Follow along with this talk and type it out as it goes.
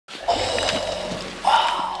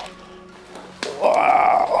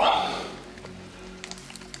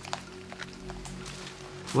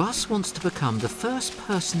Russ wants to become the first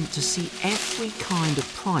person to see every kind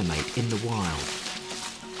of primate in the wild.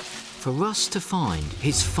 For Russ to find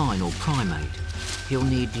his final primate, he'll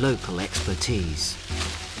need local expertise.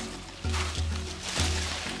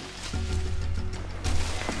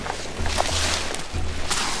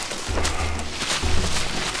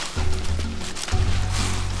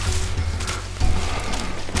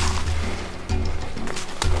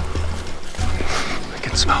 I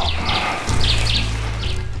can smell.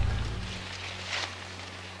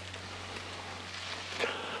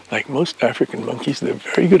 Like most African monkeys, they're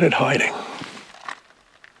very good at hiding.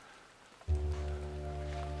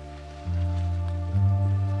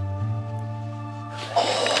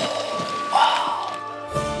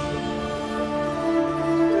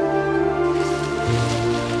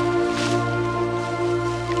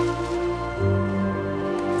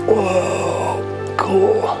 Whoa,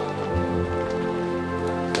 cool.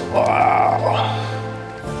 Wow.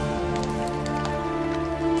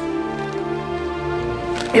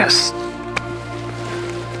 Yes.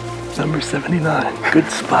 Number 79. Good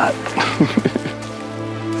spot.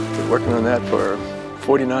 Been working on that for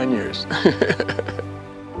 49 years. Oh,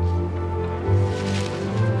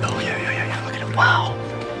 yeah. Look at him. Wow.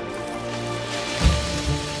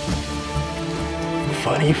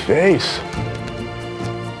 Funny face.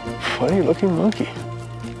 Funny looking monkey.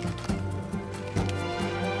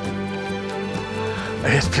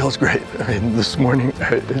 It feels great. I mean, this morning I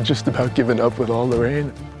had just about given up with all the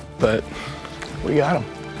rain, but we got them.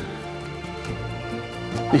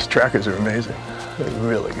 These trackers are amazing. They're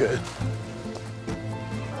really good.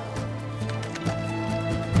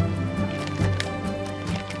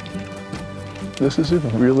 This is a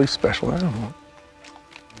really special animal.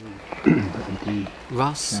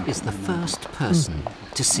 Russ is the first person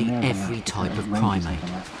to see every type of primate,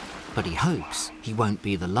 but he hopes he won't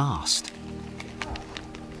be the last.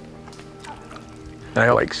 I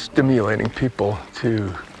like stimulating people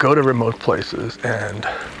to go to remote places and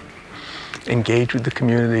engage with the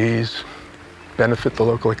communities, benefit the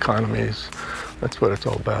local economies. That's what it's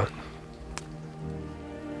all about.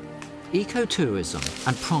 Ecotourism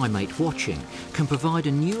and primate watching can provide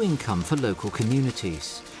a new income for local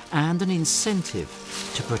communities and an incentive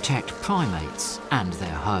to protect primates and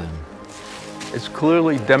their home. It's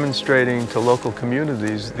clearly demonstrating to local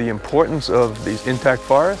communities the importance of these intact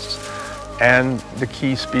forests and the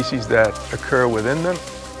key species that occur within them.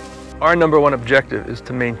 Our number one objective is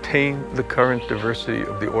to maintain the current diversity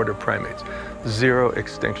of the order Primates, 0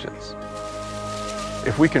 extinctions.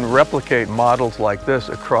 If we can replicate models like this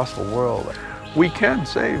across the world, we can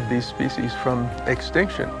save these species from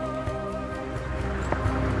extinction.